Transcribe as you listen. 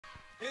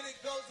And it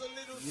goes a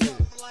little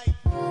something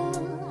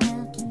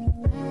like.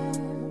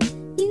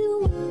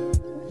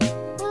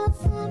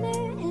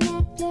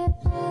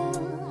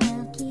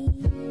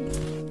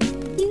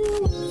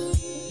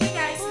 Hey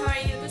guys, how are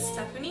you? This is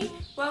Stephanie.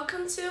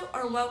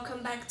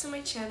 Welcome back to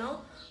my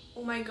channel.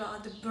 Oh my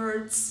god, the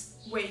birds.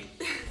 Wait.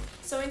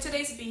 So in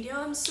today's video,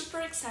 I'm super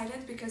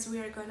excited because we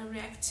are gonna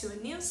react to a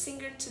new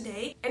singer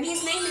today. And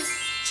his name is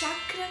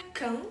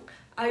CAKRA.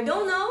 I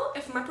don't know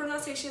if my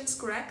pronunciation is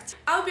correct.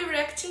 I'll be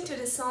reacting to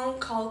the song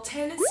called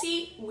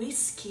Tennessee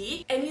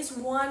Whiskey, and it's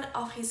one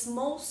of his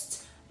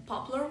most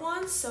popular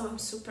ones, so I'm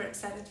super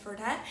excited for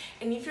that.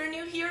 And if you're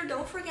new here,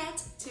 don't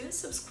forget to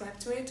subscribe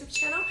to my YouTube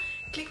channel.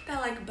 Click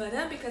that like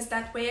button because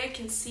that way I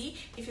can see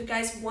if you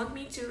guys want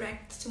me to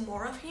react to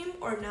more of him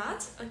or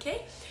not,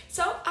 okay?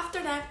 So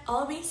after that,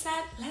 all being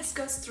said, let's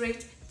go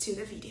straight to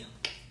the video.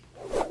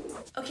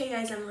 Okay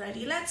guys, I'm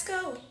ready, let's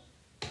go!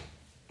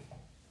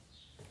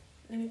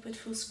 Let me put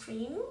full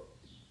screen.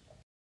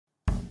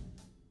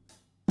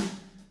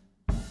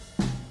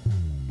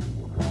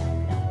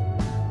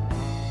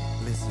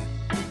 Listen,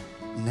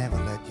 never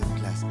let your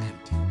glass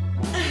empty.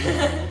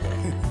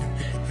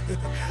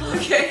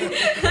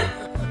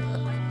 Okay.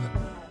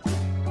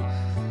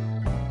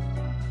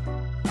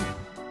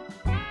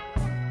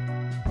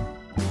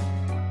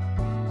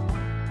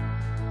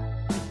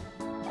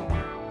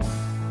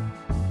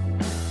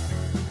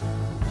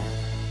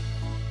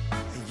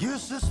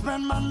 Used to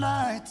spend my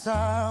nights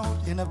out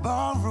in a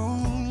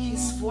ballroom.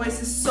 His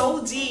voice is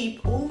so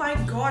deep. Oh my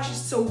gosh,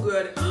 it's so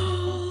good.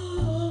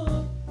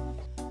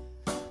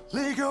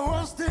 Liquor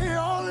was the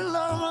only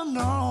love I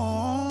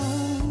know.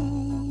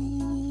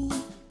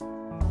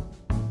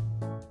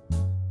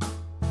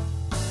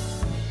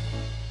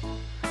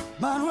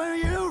 But when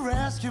you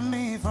rescued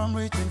me from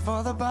reaching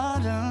for the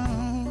bottom,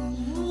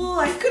 Oh,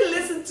 I could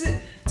listen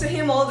to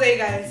him all day,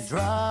 guys.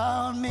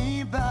 drown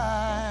me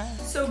back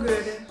So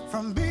good.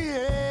 from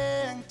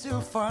being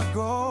too far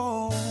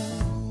gone.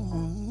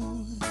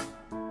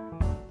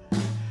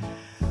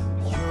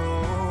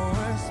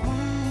 You're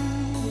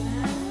smooth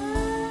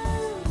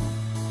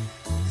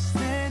as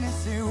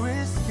Tennessee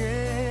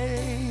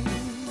whiskey.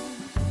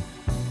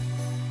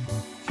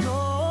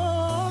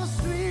 You're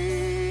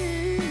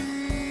sweet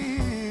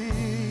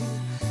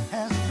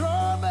as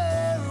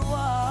strawberry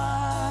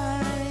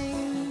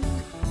wine.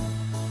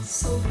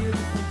 So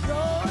beautiful.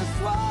 You're as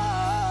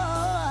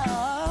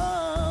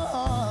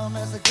warm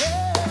as a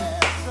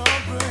glass of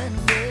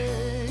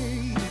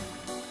brandy.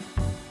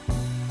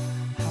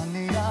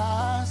 Honey,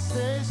 I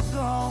stay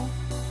strong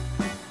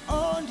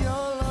on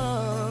your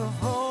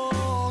love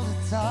all the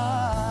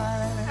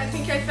time. I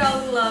think I fell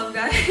in love,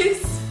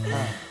 guys.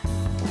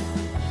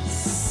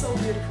 So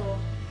beautiful.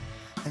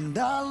 And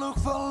I look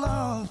for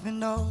love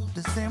in all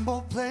the same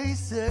old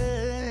places.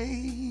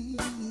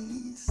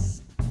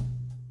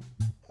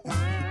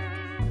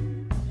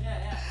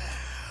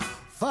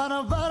 For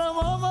the bottom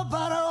of my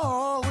bottle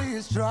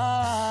always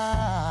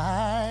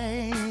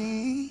dry.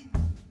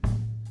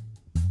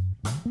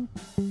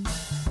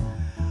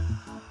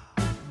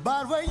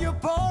 But when you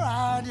pour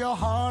out your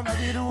heart, I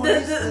didn't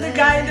waste the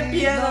guy in the it.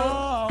 piano.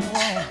 No,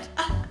 I won't.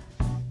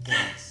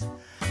 Yes.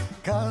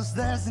 'Cause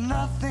there's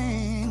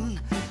nothing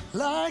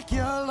like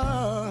your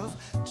love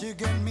to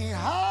get me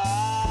high.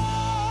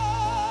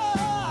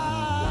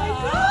 Oh my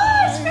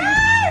gosh,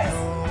 guys!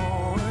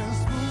 You're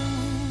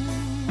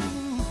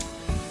smooth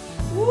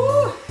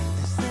Woo!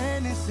 as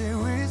Tennessee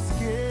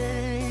whiskey.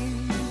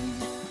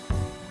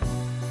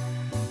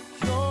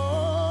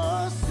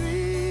 You're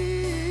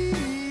sweet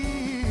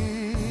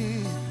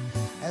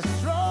as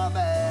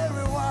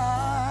strawberry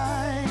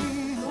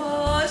wine.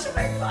 Oh, she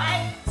makes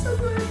wine. So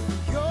good.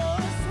 You're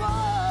as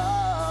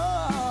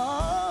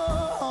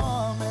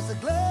warm as a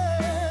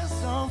glass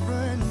of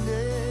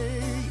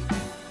brandy.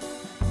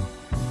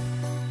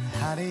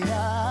 How did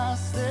I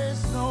stay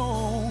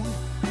stoned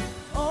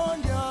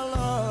on your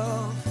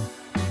love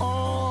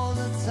all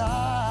the time?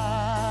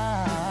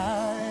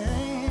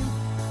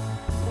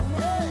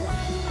 Yeah.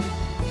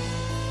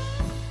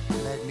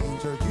 Let me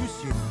introduce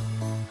you,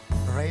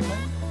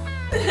 Raymond,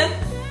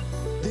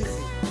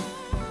 Dizzy,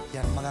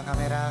 yang megang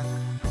kamera,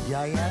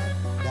 Yaya,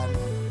 dan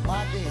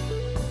Made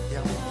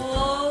yang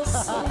Oh,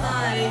 so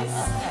nice.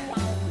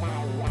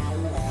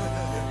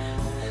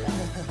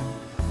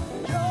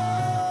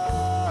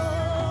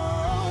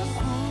 You're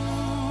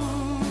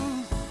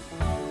smooth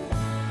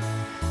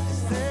as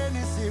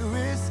Tennessee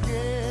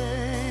whiskey.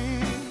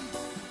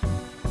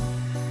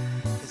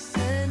 As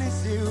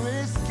Tennessee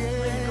whiskey.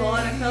 Oh my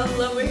god, I fell in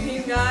love with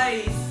him,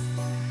 guys.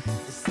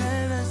 As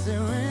Tennessee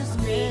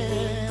whiskey.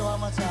 Amazing. One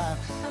more time.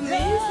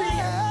 Amazing.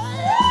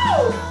 Yeah.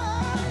 Woo!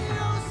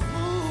 You're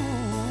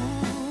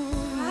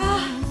smooth.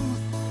 Ah,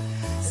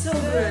 so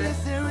good.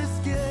 Tennessee whiskey.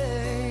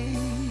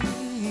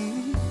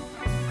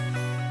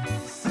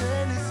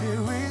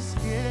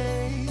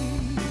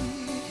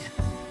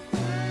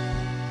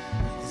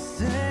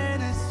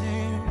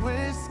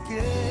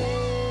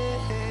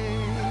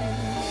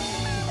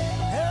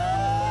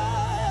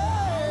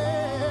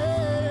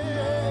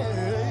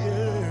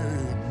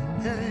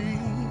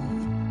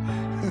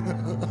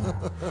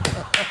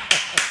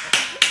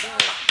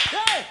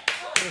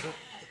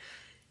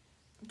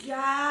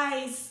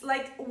 Guys,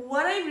 like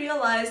what I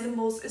realized the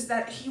most is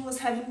that he was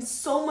having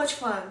so much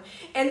fun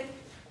and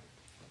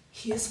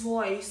his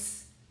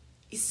voice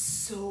is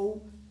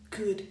so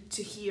good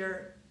to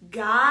hear.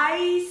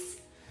 Guys,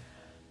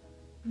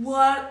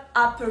 what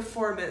a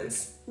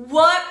performance.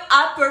 What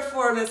a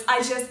performance.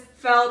 I just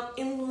fell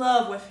in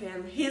love with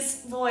him.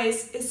 His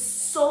voice is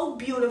so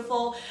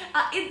beautiful.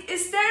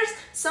 There's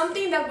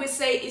something that we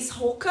say is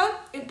hoka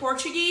in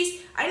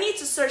Portuguese. I need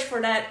to search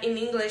for that in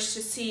English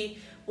to see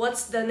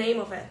what's the name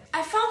of it.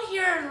 I found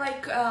here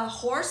like a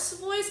hoarse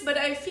voice, but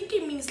I think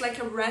it means like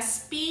a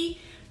raspy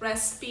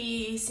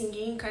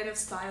singing kind of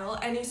style,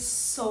 and it's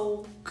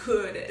so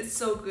good. It's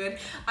so good.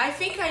 I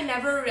think I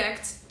never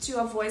react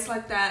to a voice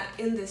like that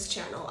in this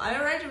channel. I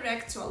already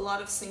react to a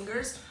lot of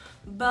singers,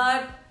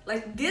 but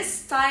like this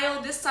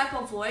style, this type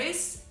of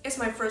voice is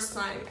my first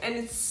time, and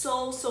it's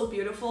so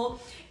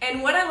beautiful.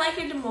 And what I like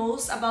it the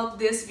most about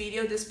this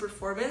video, this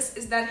performance,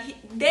 is that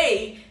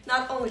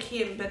not only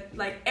him, but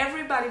like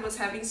everybody was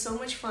having so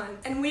much fun,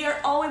 and we are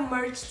all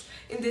immersed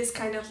in this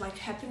kind of like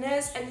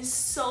happiness, and it's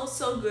so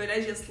good.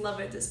 I just love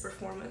it, this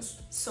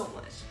performance, so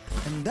much.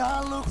 And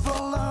I look for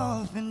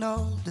love in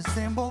all the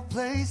same old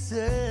places.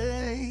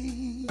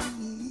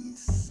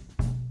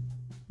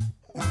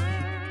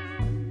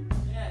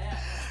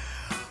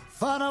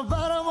 For the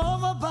bottom of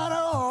my bottle,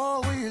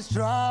 always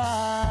try.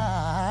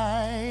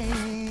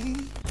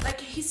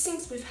 Like he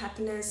sings with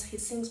happiness, he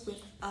sings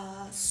with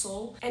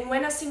soul, and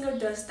when a singer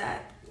does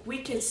that, we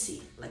can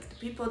see, like the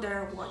people that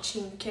are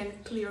watching can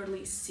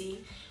clearly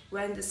see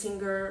when the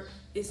singer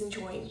is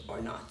enjoying or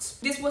not.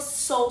 This was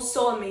so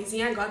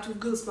amazing. I got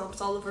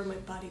goosebumps all over my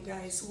body,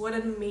 guys. What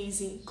an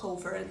amazing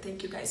cover, and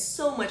thank you guys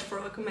so much for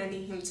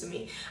recommending him to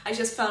me. I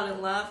just fell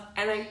in love,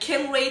 and I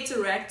can't wait to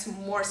react to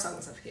more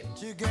songs of him.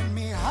 You get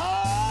me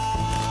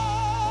high,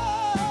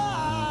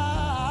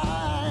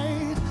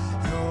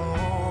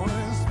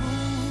 you're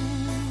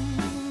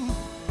smooth.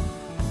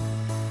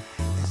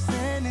 It's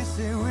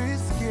anything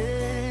risky.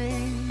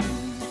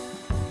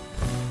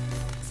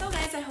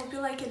 I hope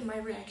you liked my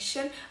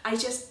reaction. I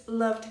just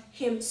loved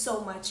him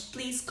so much.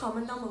 Please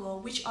comment down below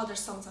which other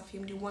songs of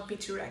him do you want me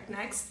to react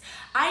next.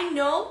 I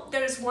know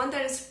there is one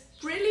that is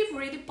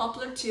really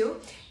popular too,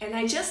 and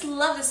I just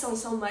love the song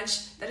so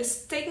much that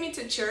is Take Me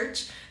to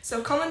Church.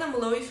 So comment down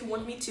below if you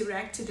want me to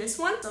react to this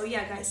one. So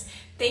yeah guys,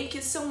 thank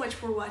you so much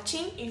for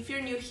watching. If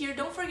you're new here,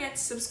 don't forget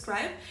to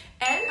subscribe,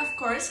 and of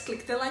course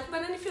click the like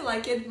button if you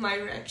liked my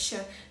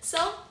reaction. So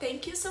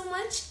thank you so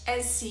much,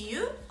 and see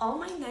you on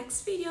my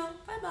next video.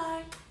 Bye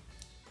bye.